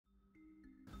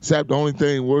Sapp, the only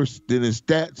thing worse than his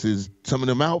stats is some of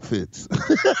them outfits.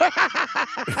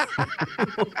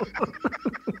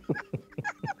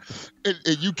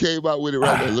 and you came out with it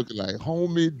right there looking like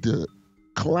Homie the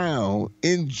Clown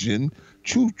Engine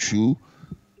Choo-Choo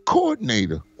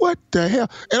Coordinator. What the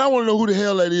hell? And I want to know who the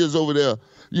hell that is over there,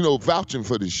 vouching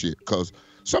for this shit. Because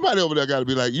somebody over there got to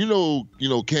be like,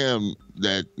 Cam,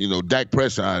 that, Dak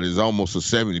Prescott is almost a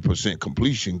 70%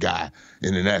 completion guy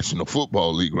in the National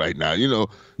Football League right now.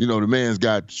 The man's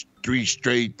got 3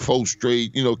 straight, 4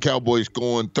 straight, Cowboys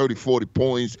scoring 30, 40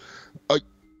 points. A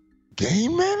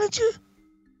game manager?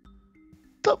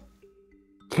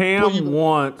 Cam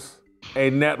wants a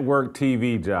network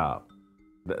TV job.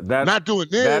 That's not doing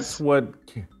this. That's what...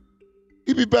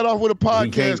 He'd be better off with a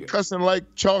podcast cussing like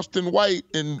Charleston White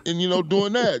and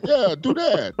doing that. Yeah, do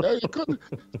that.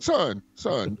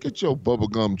 Son, get your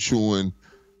bubblegum chewing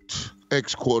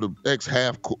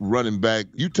ex-half running back.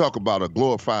 You talk about a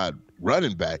glorified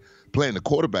running back playing the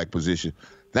quarterback position.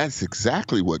 That's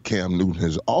exactly what Cam Newton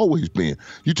has always been.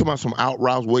 You talking about some out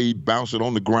routes where he bounced it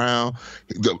on the ground.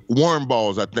 The worm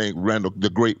balls, I think the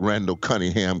great Randall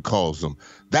Cunningham calls them.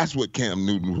 That's what Cam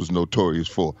Newton was notorious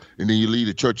for. And then you leave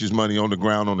the church's money on the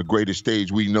ground on the greatest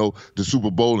stage we know, the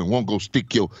Super Bowl, and won't go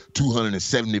stick your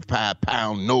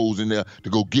 275-pound nose in there to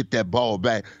go get that ball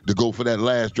back, to go for that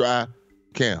last drive.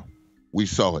 Cam, we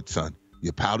saw it, son.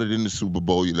 You pouted in the Super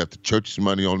Bowl. You left the church's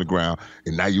money on the ground,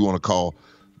 and now you want to call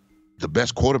the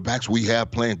best quarterbacks we have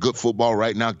playing good football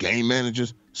right now game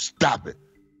managers? Stop it.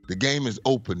 The game is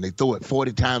open. They throw it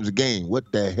 40 times a game.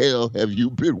 What the hell have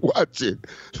you been watching?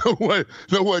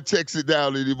 No one checks it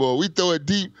down anymore. We throw it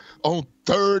deep on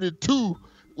 3rd and 2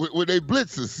 when they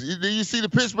blitz us. Did you see the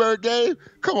Pittsburgh game?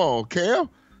 Come on, Cam.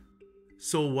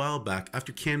 So a while back,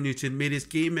 after Cam Newton made his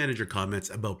game manager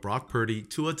comments about Brock Purdy,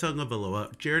 Tua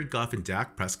Tagovailoa, Jared Goff, and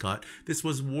Dak Prescott, this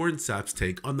was Warren Sapp's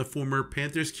take on the former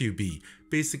Panthers QB,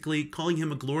 basically calling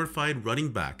him a glorified running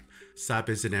back. Sapp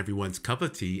isn't everyone's cup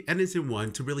of tea and isn't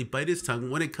one to really bite his tongue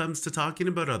when it comes to talking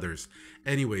about others.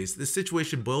 Anyways, the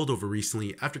situation boiled over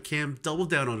recently after Cam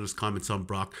doubled down on his comments on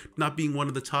Brock not being one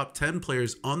of the top 10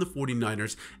 players on the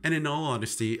 49ers, and in all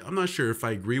honesty, I'm not sure if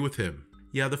I agree with him.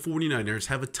 Yeah, the 49ers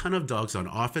have a ton of dogs on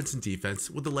offense and defense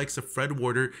with the likes of Fred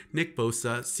Warner, Nick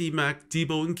Bosa, C-Mac,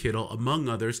 Debo, and Kittle, among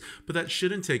others, but that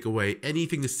shouldn't take away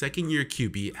anything the second-year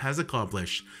QB has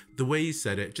accomplished. The way he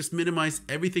said it just minimized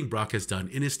everything Brock has done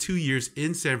in his 2 years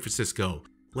in San Francisco.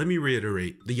 Let me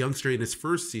reiterate, the youngster in his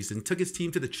first season took his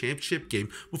team to the championship game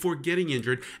before getting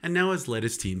injured and now has led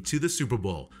his team to the Super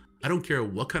Bowl. I don't care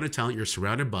what kind of talent you're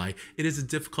surrounded by, it is a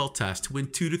difficult task to win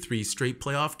 2 to 3 straight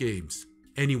playoff games.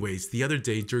 Anyways, the other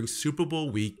day during Super Bowl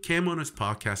week, Cam on his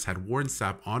podcast had Warren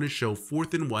Sapp on his show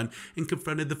 4th and 1 and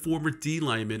confronted the former D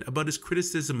lineman about his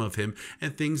criticism of him,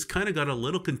 and things kind of got a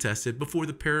little contested before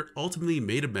the pair ultimately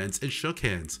made amends and shook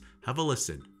hands. Have a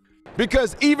listen.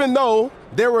 Because even though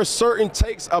there were certain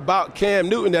takes about Cam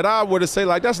Newton that I would have said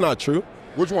like that's not true.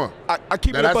 Which one? I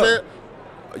keep it up.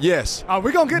 Yes.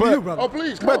 We're gonna get to you, brother. Oh,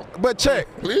 please, come on. But check.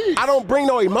 Please. I don't bring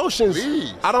no emotions.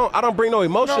 Please. I don't bring no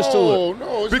emotions to it.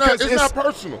 No, because it's not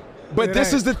personal. But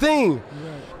this is the thing.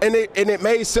 And it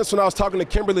made sense when I was talking to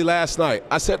Kimberly last night.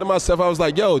 I said to myself, I was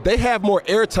like, yo, they have more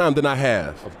airtime than I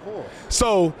have. Of course.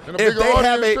 So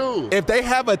if they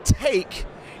have a take,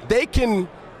 they can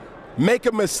make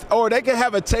a mistake, or they can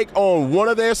have a take on one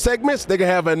of their segments. They can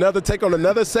have another take on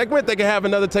another segment. They can have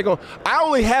another take on. I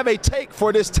only have a take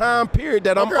for this time period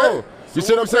that I'm on. You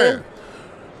see what I'm saying?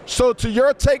 So to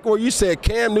your take where you said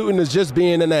Cam Newton is just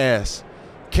being an ass.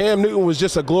 Cam Newton was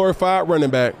just a glorified running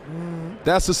back.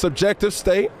 That's a subjective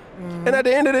state. And at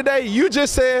the end of the day, you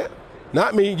just said,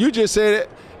 not me, you just said it.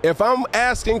 If I'm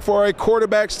asking for a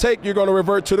quarterback's take, you're going to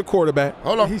revert to the quarterback.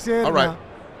 Hold on. He said, all right.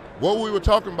 What we were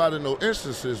talking about in those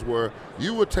instances were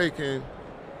you were taking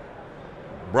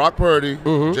Brock Purdy,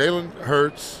 Jalen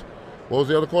Hurts. What was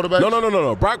the other quarterback?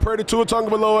 No. Brock Purdy, Tua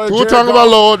Tagovailoa. Tua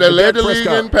Tagovailoa that led the league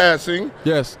in passing.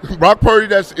 Yes. Brock Purdy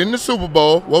that's in the Super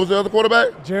Bowl. What was the other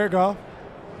quarterback? Jared Goff.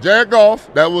 Jared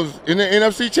Goff that was in the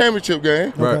NFC Championship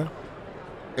game. Right.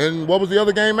 And what was the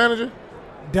other game manager?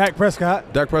 Dak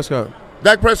Prescott. Dak Prescott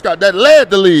that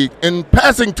led the league in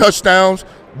passing touchdowns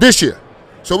this year.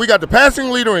 So we got the passing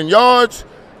leader in yards,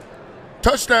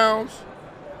 touchdowns,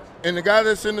 and the guy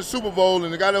that's in the Super Bowl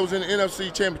and the guy that was in the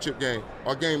NFC Championship game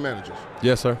are game managers.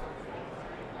 Yes, sir.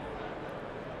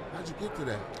 How'd you get to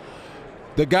that?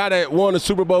 The guy that won the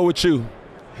Super Bowl with you,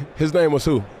 his name was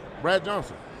who? Brad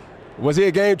Johnson. Was he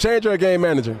a game changer or a game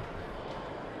manager?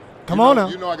 Come on now.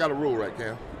 You know I got a rule, right,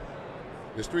 Cam?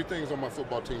 There's 3 things on my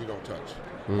football team you don't touch.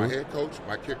 My head coach,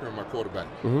 my kicker, and my quarterback.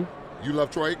 You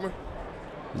love Troy Aikman?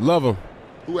 Love him.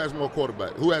 Who has more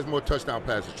quarterback? Who has more touchdown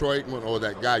passes, Troy Aikman or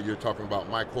that guy you're talking about,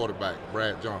 my quarterback,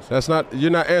 Brad Johnson?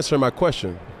 You're not answering my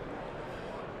question.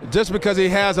 Just because he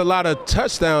has a lot of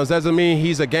touchdowns doesn't mean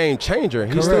he's a game changer.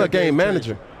 He's still a game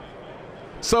manager.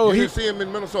 So you didn't see him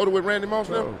in Minnesota with Randy Moss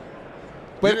now?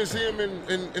 But you didn't see him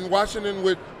in Washington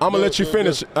with. I'm gonna let you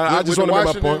finish. I just want to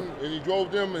make my point. And he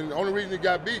drove them, and the only reason he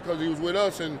got beat because he was with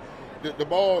us, and the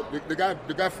ball, the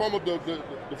guy fumbled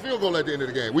the field goal at the end of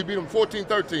the game. We beat him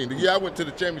 14-13. The year I went to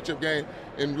the championship game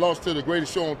and lost to the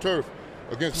greatest show on turf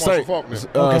against Marshall Faulkner.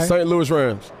 St. Louis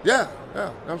Rams. Yeah,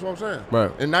 that's what I'm saying.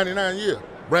 Right. In '99 year,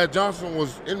 Brad Johnson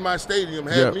was in my stadium,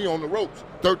 had me on the ropes,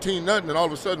 13-0, and all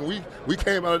of a sudden we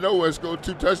came out of nowhere, scored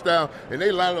 2 touchdowns, and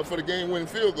they lined up for the game-winning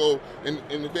field goal, and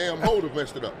the damn holder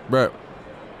messed it up. Right.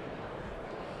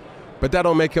 But that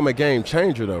don't make him a game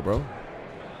changer, though, bro.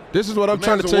 This is what I'm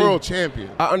trying to tell you. The man's a world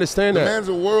champion. I understand that. The man's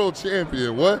a world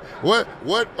champion. What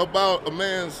about a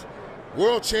man's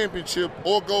world championship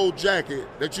or gold jacket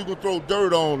that you can throw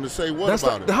dirt on to say about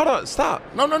it? Hold on, stop.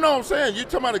 No, I'm saying, you're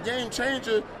talking about a game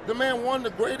changer. The man won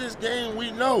the greatest game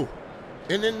we know.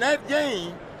 And in that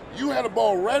game, you had a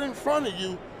ball right in front of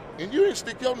you, and you didn't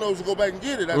stick your nose to go back and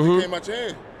get it after it came out your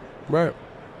hand. Right.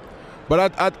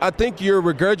 But I think you're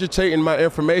regurgitating my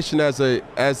information as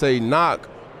a knock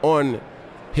on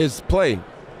his play.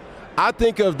 I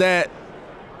think of that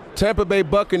Tampa Bay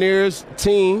Buccaneers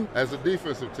team as a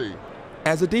defensive team.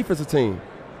 As a defensive team.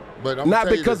 But I'm not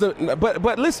because of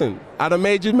but listen, I done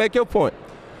made you make your point.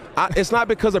 It's not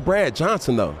because of Brad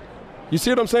Johnson though. You see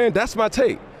what I'm saying? That's my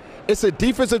take. It's a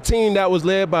defensive team that was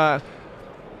led by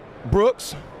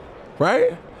Brooks,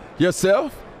 right?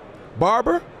 Yourself,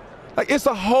 Barber. Like it's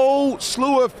a whole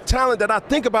slew of talent that I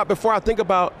think about before I think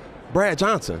about Brad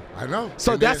Johnson. I know.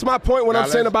 So that's my point when I'm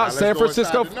saying about San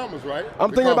Francisco. The numbers, right?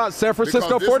 I'm thinking about San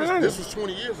Francisco 49ers. This was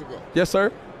 20 years ago. Yes,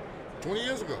 sir. 20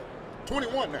 years ago.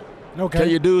 21 now. Okay. Can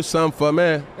you do something for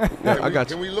me? I got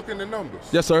you. Can we look in the numbers?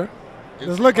 Yes, sir.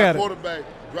 Let's look at it. Quarterback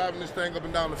driving this thing up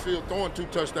and down the field, throwing 2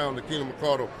 touchdowns to Keenan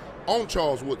McCardle on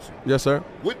Charles Woodson. Yes, sir.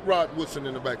 With Rod Woodson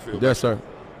in the backfield. Yes, sir.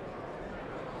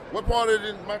 What part of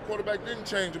it my quarterback didn't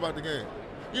change about the game?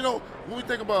 You know, when we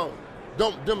think about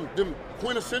them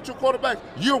quintessential quarterbacks,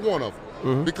 you're one of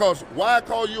them. Because why I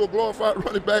call you a glorified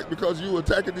running back? Because you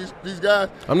attacking these guys.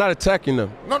 I'm not attacking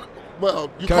them. No.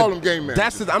 Well, you call them game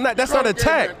managers. That's not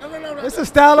attack. No. It's a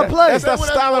style of play. That's the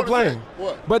style of playing.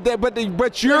 What? But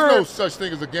you're There's no such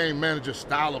thing as a game manager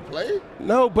style of play.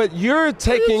 No, but you're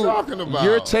taking talking about?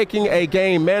 You're taking a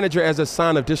game manager as a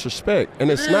sign of disrespect,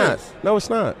 and it's not. Is. No, it's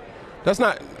not. That's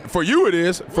not for you. It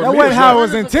is for That me. wasn't how it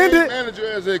was When has a intended. game manager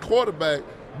as a quarterback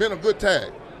been a good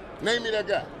tag? Name me that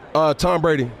guy. Tom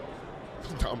Brady.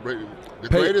 Tom Brady. The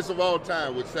greatest of all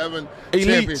time with 7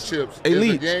 championships.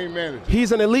 Elite. Is a game manager.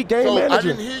 He's an elite game manager. I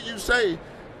didn't hear you say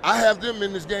I have them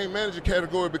in this game manager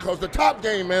category because the top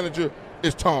game manager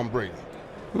is Tom Brady.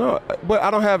 No, but I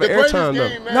don't have airtime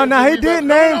though. No, he did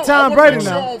name Tom Brady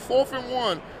now. On 4th and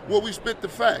 1 where we spit the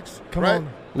facts. Come right? on.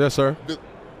 Yes, sir.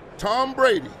 Tom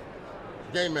Brady,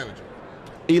 game manager.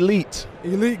 Elite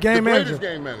game manager. The greatest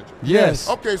game manager. Yes.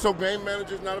 Okay, so game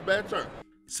manager is not a bad term.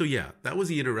 So yeah, that was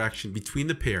the interaction between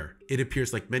the pair. It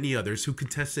appears like many others who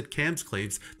contested Cam's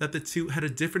claims that the two had a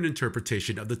different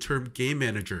interpretation of the term game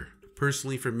manager.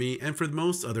 Personally, for me and for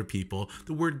most other people,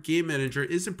 the word game manager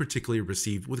isn't particularly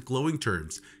received with glowing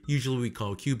terms. Usually we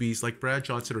call QBs like Brad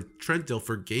Johnson or Trent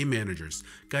Dilfer game managers,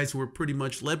 guys who were pretty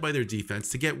much led by their defense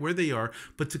to get where they are,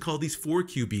 but to call these 4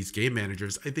 QBs game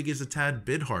managers I think is a tad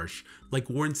bit harsh.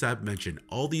 Like Warren Sapp mentioned,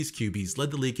 all these QBs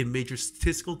led the league in major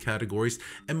statistical categories,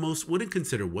 and most wouldn't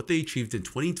consider what they achieved in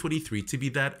 2023 to be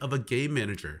that of a game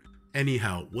manager.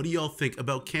 Anyhow, what do y'all think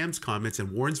about Cam's comments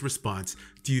and Warren's response?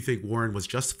 Do you think Warren was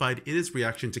justified in his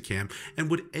reaction to Cam? And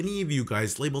would any of you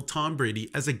guys label Tom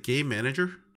Brady as a game manager?